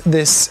and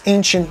this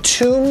Ancient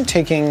Tomb,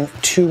 taking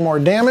 2 more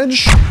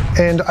damage.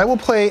 And I will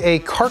play a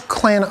Kark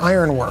Clan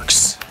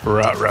Ironworks.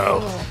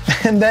 Ruh-roh.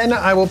 And then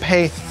I will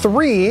pay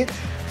 3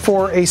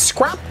 for a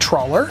Scrap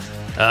Trawler.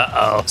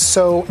 Uh-oh.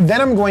 So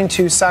then I'm going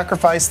to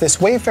sacrifice this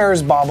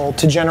Wayfarer's Bauble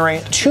to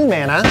generate 2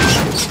 mana.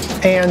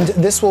 And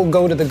this will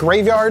go to the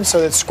graveyard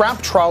so that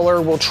Scrap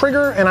Trawler will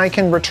trigger and I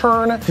can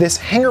return this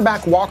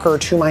Hangerback Walker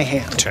to my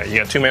hand. Okay, you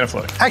got 2 mana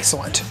floating.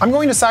 Excellent. I'm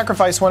going to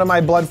sacrifice one of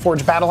my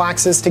Bloodforged Battle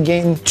Axes to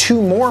gain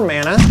 2 more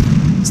mana.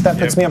 So that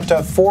puts me up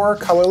to 4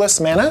 colorless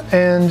mana,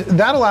 and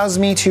that allows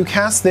me to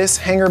cast this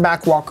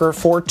Hangerback Walker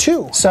for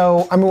 2.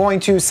 So I'm going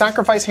to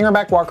sacrifice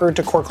Hangerback Walker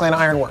to Kark Clan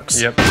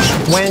Ironworks. Yep.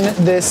 When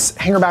this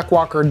Hangerback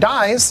Walker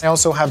dies, I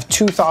also have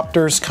 2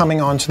 Thopters coming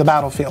onto the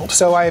battlefield.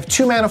 So I have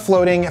 2 mana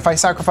floating. If I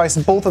sacrifice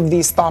both of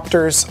these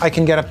Thopters, I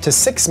can get up to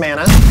 6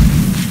 mana.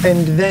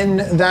 And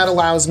then that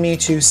allows me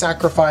to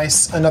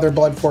sacrifice another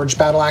Bloodforged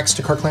Battle Axe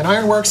to Kark Clan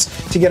Ironworks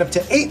to get up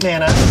to 8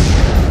 mana.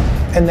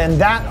 And then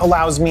that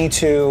allows me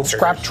to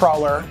Scrap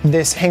Trawler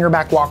this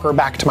Hangerback Walker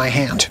back to my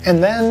hand.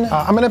 And then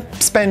I'm gonna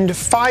spend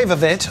 5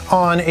 of it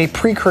on a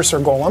Precursor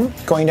Golem,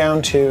 going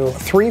down to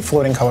 3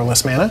 floating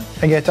colorless mana.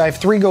 I have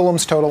 3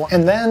 golems total.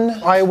 And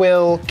then I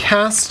will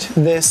cast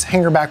this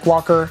Hangerback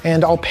Walker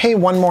and I'll pay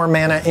 1 more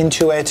mana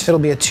into it. It'll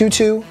be a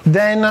 2/2.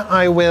 Then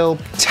I will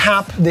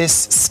tap this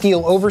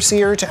Steel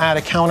Overseer to add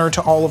a counter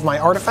to all of my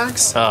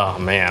artifacts. Oh,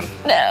 man.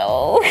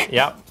 No.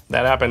 Yep,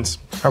 that happens.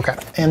 Okay,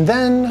 and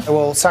then I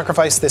will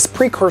sacrifice this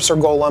Precursor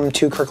Golem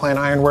to Kark Clan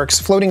Ironworks,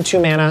 floating 2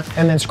 mana,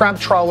 and then Scrap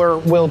Trawler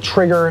will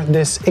trigger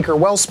this Ichor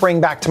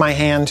Wellspring back to my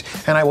hand,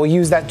 and I will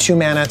use that 2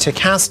 mana to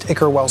cast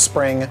Ichor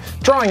Wellspring,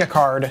 drawing a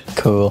card.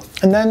 Cool.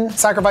 And then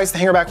sacrifice the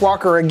Hangerback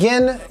Walker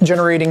again,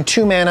 generating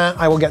 2 mana.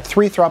 I will get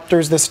 3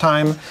 Thropters this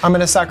time. I'm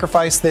gonna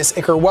sacrifice this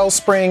Ichor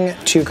Wellspring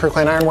to Kark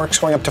Clan Ironworks,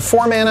 going up to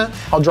 4 mana.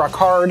 I'll draw a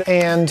card,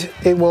 and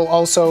it will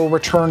also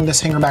return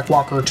this Hangerback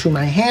Walker to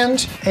my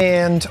hand,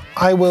 and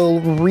I will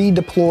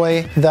redeploy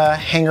the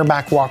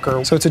Hangerback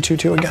Walker. So it's a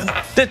 2/2 again.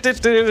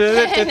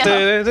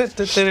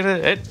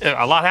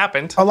 A lot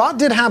happened. A lot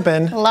did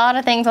happen. A lot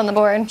of things on the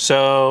board.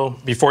 So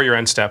before your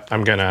end step,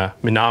 I'm gonna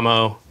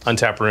Minamo,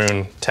 untap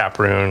Roon, tap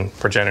Roon,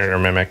 Progenitor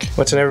Mimic.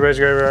 What's in everybody's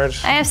graveyard?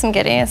 I have some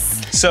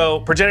goodies. So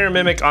Progenitor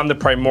Mimic on the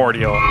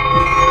Primordial.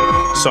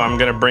 So I'm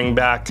gonna bring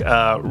back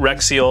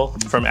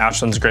Rexiel from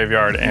Ashlen's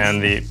graveyard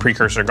and the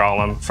Precursor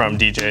Golem from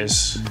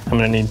DJ's. I'm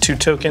gonna need 2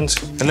 tokens.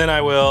 And then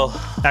I will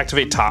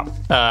activate top.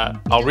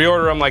 I'll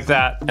reorder them like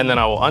that, and then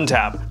I will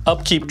untap.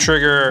 Upkeep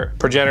trigger,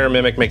 Progenitor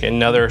Mimic, make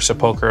another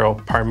Sepulchral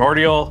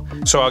Primordial.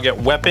 So I'll get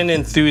Weapon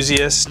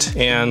Enthusiast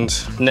and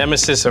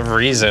Nemesis of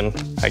Reason,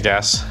 I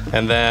guess.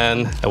 And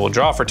then I will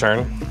draw for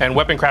turn. And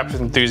Weapon Craft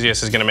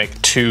Enthusiast is gonna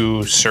make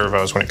 2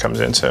 servos when it comes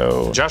in.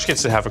 So Josh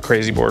gets to have a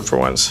crazy board for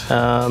once.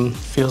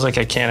 Feels like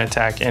I can't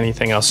attack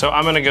anything else. So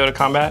I'm gonna go to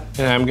combat,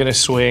 and I'm gonna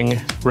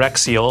swing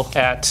Rexiel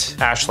at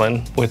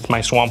Ashlen with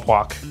my Swamp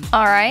Walk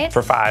All right.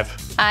 for 5.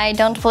 I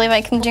don't believe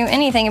I can do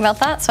anything about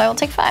that, so I will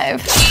take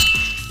 5.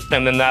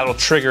 and then that'll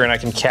trigger and I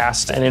can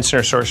cast an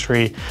instant or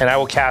sorcery, and I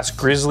will cast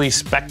Grizzly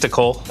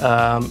Spectacle,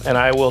 and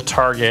I will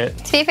target.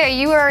 To be fair,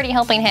 you were already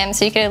helping him,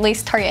 so you could at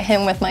least target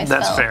him with my spell.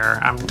 That's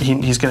fair.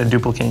 He's gonna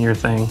duplicate your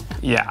thing.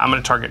 Yeah, I'm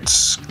gonna target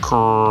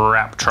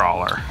Scrap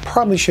Trawler.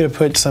 Probably should have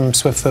put some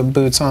Swiftfoot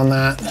boots on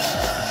that.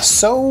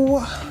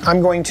 So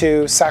I'm going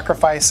to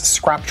sacrifice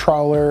Scrap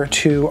Trawler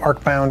to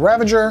Arcbound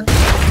Ravager.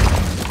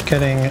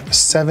 Getting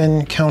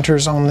 7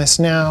 counters on this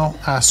now.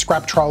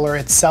 Scrap Trawler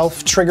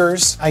itself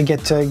triggers. I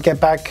get to get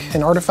back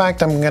an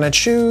artifact. I'm gonna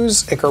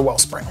choose Ichor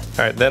Wellspring.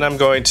 All right, then I'm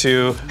going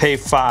to pay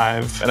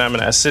 5, and I'm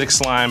gonna Acidic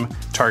Slime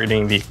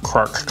targeting the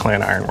Kark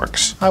Clan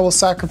Ironworks. I will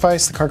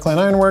sacrifice the Kark Clan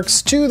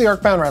Ironworks to the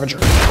Arcbound Ravager.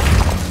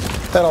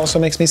 That also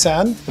makes me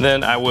sad.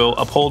 Then I will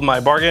uphold my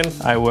bargain.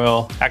 I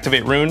will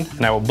activate Roon,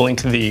 and I will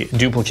blink the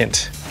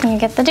duplicant. You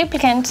get the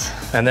duplicant.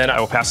 And then I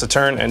will pass the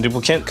turn and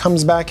duplicant.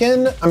 Comes back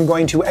in. I'm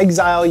going to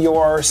exile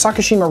your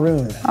Sakashima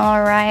Roon.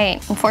 All right.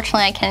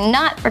 Unfortunately, I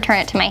cannot return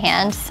it to my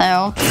hand,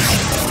 so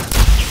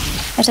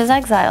it is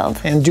exiled.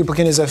 And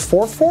duplicant is a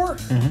 4/4.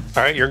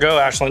 All right, your go,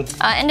 Ashlen.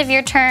 End of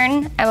your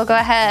turn, I will go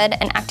ahead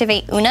and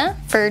activate Oona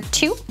for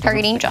 2,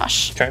 targeting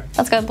Josh. Okay.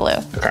 Let's go blue.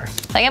 Okay.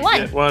 So I get 1.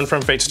 Get 1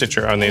 from Fate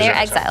Stitcher on these. They're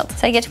exiled.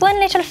 So I get 1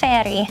 little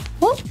fairy.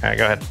 Whoop. All right,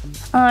 go ahead.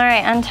 All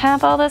right,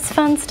 untap all this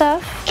fun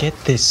stuff. Get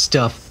this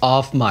stuff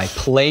off my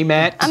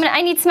playmat.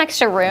 I need some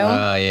extra room.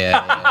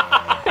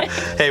 Yeah.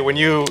 Hey, when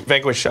you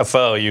vanquish a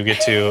foe, you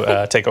get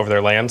to take over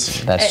their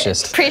lands. That's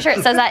just. Pretty sure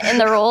it says that in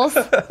the rules.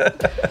 All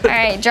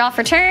right, draw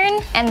for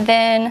turn, and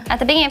then at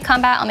the beginning of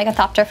combat, I'll make a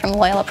Thopter from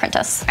Loyal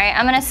Apprentice. All right,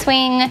 I'm gonna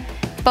swing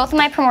both of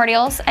my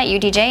Primordials at you,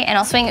 DJ, and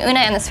I'll swing Oona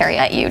and this fairy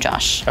at you,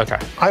 Josh. Okay.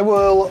 I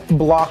will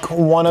block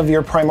one of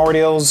your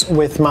Primordials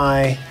with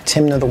my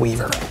Tymna the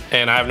Weaver.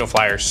 And I have no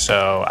flyers,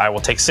 so I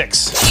will take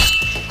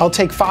 6. I'll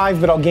take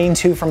 5, but I'll gain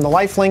 2 from the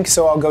lifelink,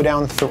 so I'll go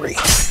down 3.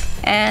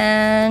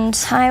 And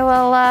I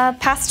will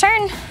pass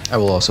turn. I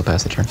will also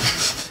pass the turn.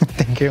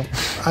 Thank you.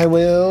 I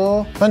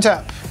will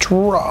untap,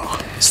 draw.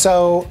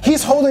 So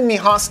he's holding me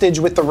hostage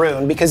with the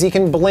Roon because he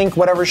can blink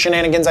whatever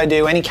shenanigans I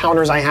do, any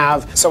counters I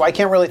have, so I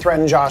can't really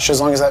threaten Josh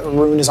as long as that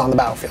Roon is on the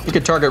battlefield. You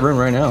could target Roon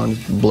right now and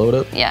blow it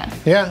up. Yeah.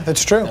 Yeah,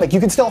 that's true. Like, you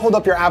can still hold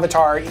up your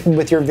avatar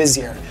with your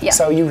Vizier. Yeah.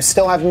 So you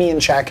still have me in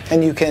check,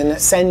 and you can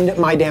send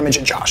my damage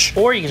at Josh.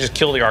 Or you can just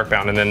kill the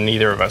Arcbound, and then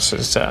neither of us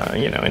is,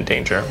 in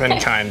danger of any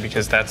kind,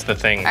 because that's the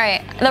thing. All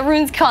right, the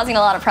Roon's causing a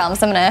lot of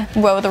problems. I'm gonna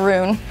woe the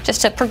Roon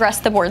just to progress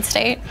the board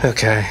state.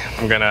 Okay.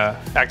 I'm gonna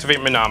activate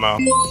Minamo,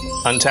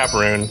 untap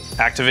Roon,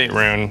 activate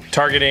Roon,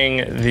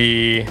 targeting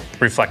the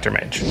Reflector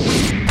Mage.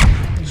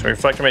 So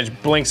Reflector Mage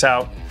blinks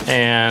out,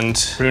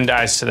 and Roon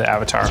dies to the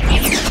avatar.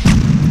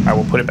 I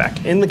will put it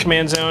back in the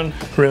command zone.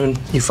 Roon,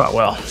 you fought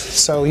well.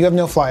 So you have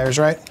no flyers,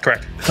 right?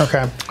 Correct.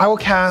 Okay. I will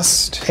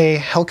cast a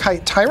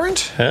Hellkite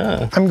Tyrant.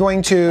 Ah. I'm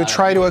going to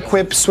try to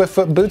equip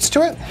Swiftfoot Boots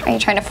to it. Are you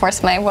trying to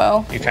force my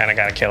woe? You kind of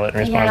got to kill it in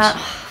response.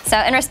 Yeah. So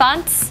in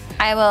response,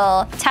 I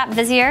will tap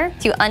Vizier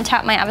to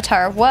untap my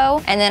Avatar of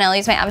Woe, and then I'll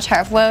use my Avatar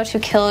of Woe to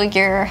kill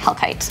your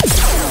Hellkite.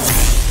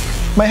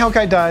 My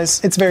Hellkite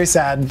dies. It's very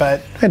sad,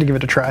 but I had to give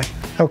it a try.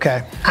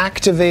 Okay.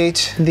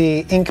 Activate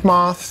the Ink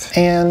Moth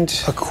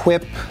and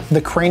equip the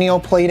cranial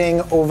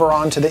plating over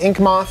onto the Ink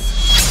Moth.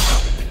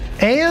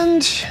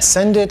 And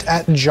send it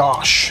at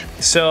Josh.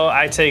 So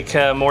I take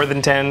more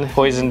than 10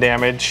 poison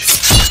damage.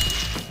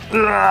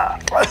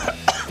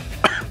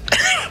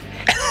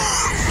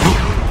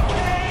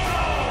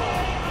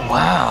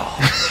 Wow.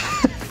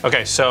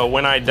 Okay, so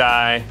when I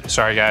die,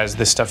 sorry guys,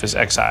 this stuff is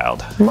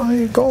exiled.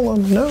 My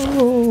golem,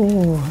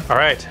 no. All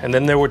right, and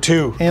then there were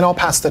 2. And I'll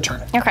pass the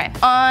turn. Okay.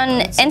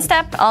 On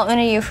instep, I'll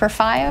Oona you for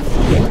 5.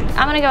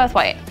 I'm gonna go with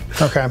white.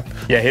 Okay.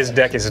 Yeah, his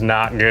deck is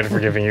not good for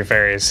giving you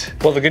fairies.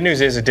 Well, the good news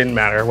is it didn't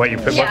matter what you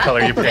put, what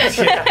color you picked.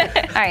 Yeah.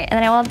 All right, and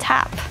then I will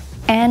tap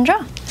and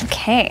draw.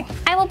 Okay.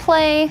 I will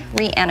play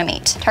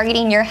Reanimate,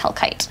 targeting your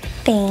Hellkite.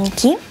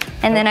 Thank you.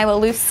 And then I will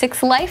lose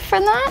 6 life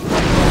from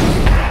that.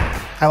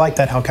 I like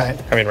that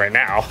Hellkite. I mean, right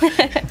now.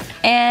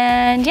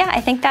 And yeah, I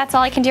think that's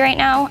all I can do right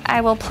now.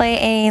 I will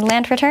play a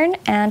land return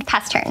and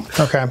pass turn.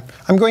 Okay.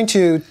 I'm going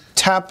to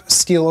tap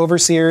Steel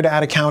Overseer to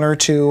add a counter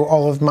to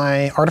all of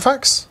my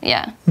artifacts.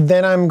 Yeah.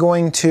 Then I'm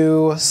going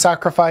to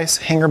sacrifice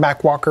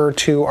Hangerback Walker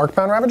to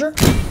Arcbound Ravager.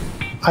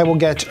 I will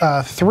get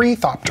 3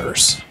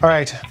 Thopters. All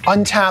right,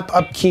 untap,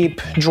 upkeep,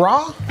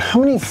 draw. How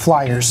many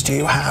flyers do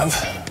you have?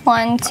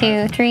 1,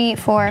 2, 3,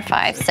 4,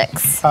 5,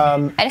 6.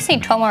 I just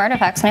need 12 more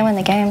artifacts and I win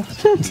the game.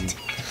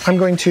 I'm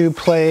going to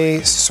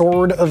play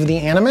Sword of the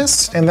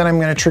Animist, and then I'm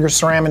going to trigger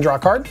Saram and draw a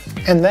card.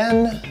 And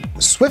then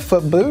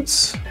Swiftfoot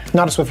Boots,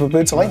 not a Swiftfoot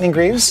Boots, a Lightning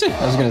Greaves.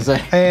 I was gonna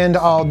say. And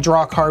I'll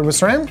draw a card with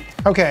Saram.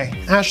 Okay,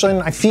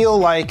 Ashlen, I feel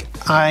like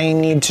I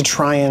need to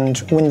try and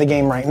win the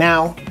game right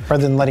now,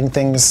 rather than letting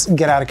things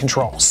get out of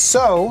control.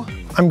 So,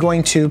 I'm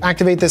going to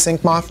activate this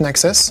Ink Moth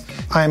Nexus.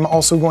 I'm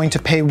also going to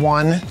pay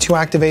 1 to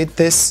activate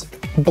this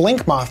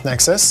Blink Moth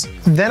Nexus.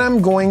 Then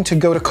I'm going to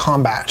go to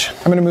combat.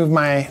 I'm gonna move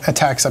my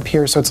attacks up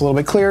here so it's a little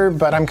bit clearer,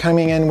 but I'm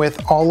coming in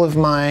with all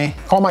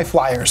my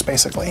flyers,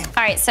 basically.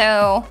 All right,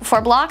 so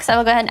for blocks, I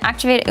will go ahead and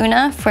activate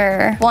Oona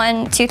for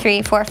 1, 2,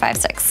 3, 4, 5,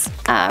 6.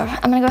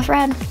 I'm gonna go with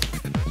red.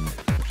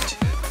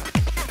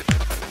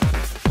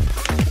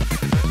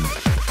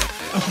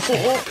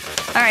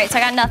 All right, so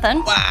I got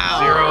nothing. Wow.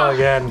 0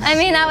 again. I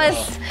mean, that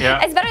was,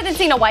 it's better than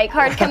seeing a white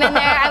card come in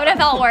there. I would have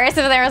felt worse if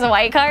there was a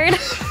white card.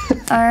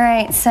 All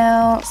right,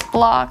 so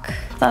block.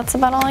 That's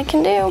about all I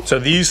can do. So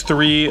these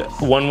 3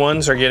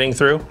 1/1s are getting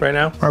through right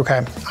now?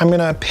 Okay, I'm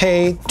gonna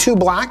pay 2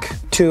 black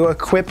to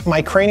equip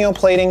my cranial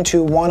plating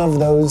to one of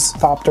those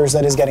Thopters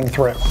that is getting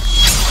through.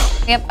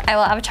 Yep, I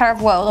will Avatar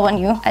of Woe, the one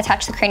you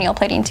attach the cranial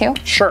plating to.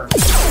 Sure.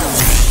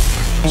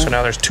 So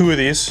now there's 2 of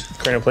these.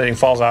 Cranial plating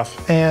falls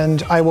off.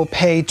 And I will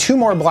pay 2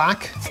 more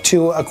black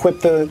to equip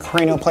the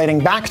cranial plating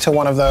back to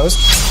one of those.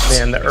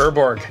 And the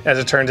Urborg, as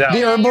it turns out. The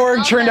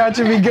Urborg turned out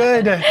to be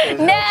good.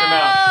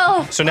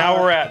 No! So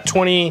now we're at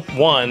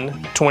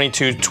 21,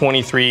 22,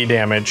 23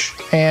 damage.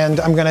 And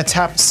I'm gonna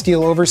tap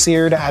Steel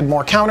Overseer to add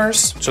more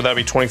counters. So that'd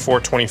be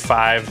 24,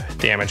 25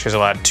 damage, because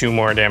I'll add 2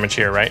 more damage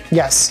here, right?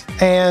 Yes,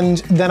 and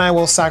then I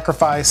will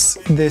sacrifice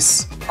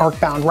this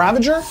Arcbound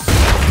Ravager.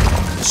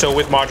 So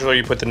with modular,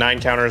 you put the 9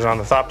 counters on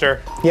the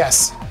Thopter,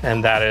 Yes.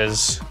 and that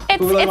is,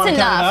 It's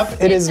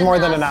enough. It is more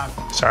than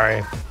enough.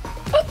 sorry.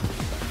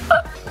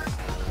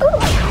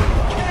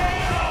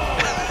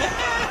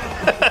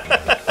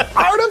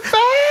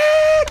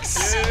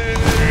 Artifacts!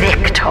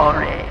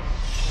 Victory.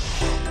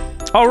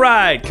 All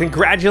right,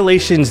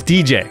 congratulations,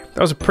 DJ.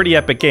 That was a pretty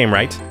epic game,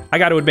 right? I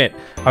got to admit,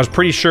 I was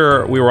pretty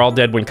sure we were all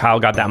dead when Kyle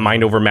got that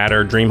Mind Over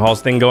Matter Dream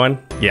Halls thing going.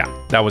 Yeah,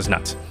 that was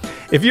nuts.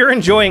 If you're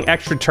enjoying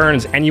Extra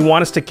Turns and you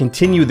want us to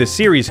continue the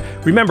series,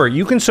 remember,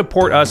 you can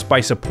support us by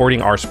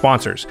supporting our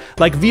sponsors,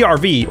 like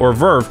VRV or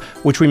Verve,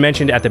 which we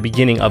mentioned at the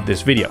beginning of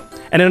this video.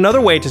 And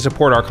another way to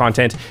support our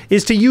content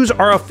is to use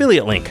our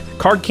affiliate link,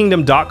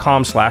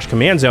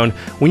 cardkingdom.com/commandzone.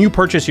 When you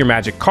purchase your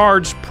Magic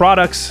cards,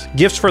 products,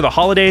 gifts for the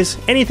holidays,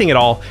 anything at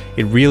all,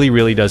 it really,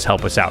 really does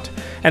help us out.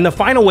 And the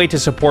final way to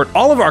support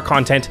all of our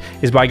content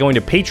is by going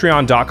to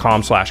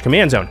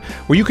patreon.com/commandzone,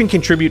 where you can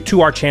contribute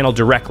to our channel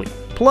directly.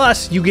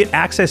 Plus, you get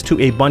access to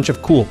a bunch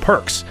of cool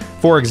perks.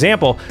 For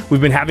example,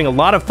 we've been having a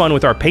lot of fun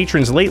with our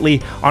patrons lately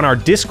on our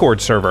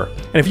Discord server.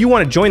 And if you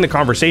want to join the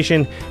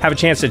conversation, have a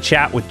chance to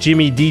chat with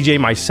Jimmy, DJ,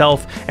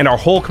 myself, and our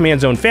whole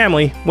Command Zone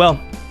family, well,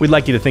 we'd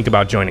like you to think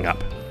about joining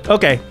up.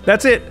 Okay,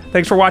 that's it.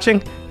 Thanks for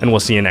watching, and we'll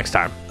see you next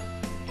time.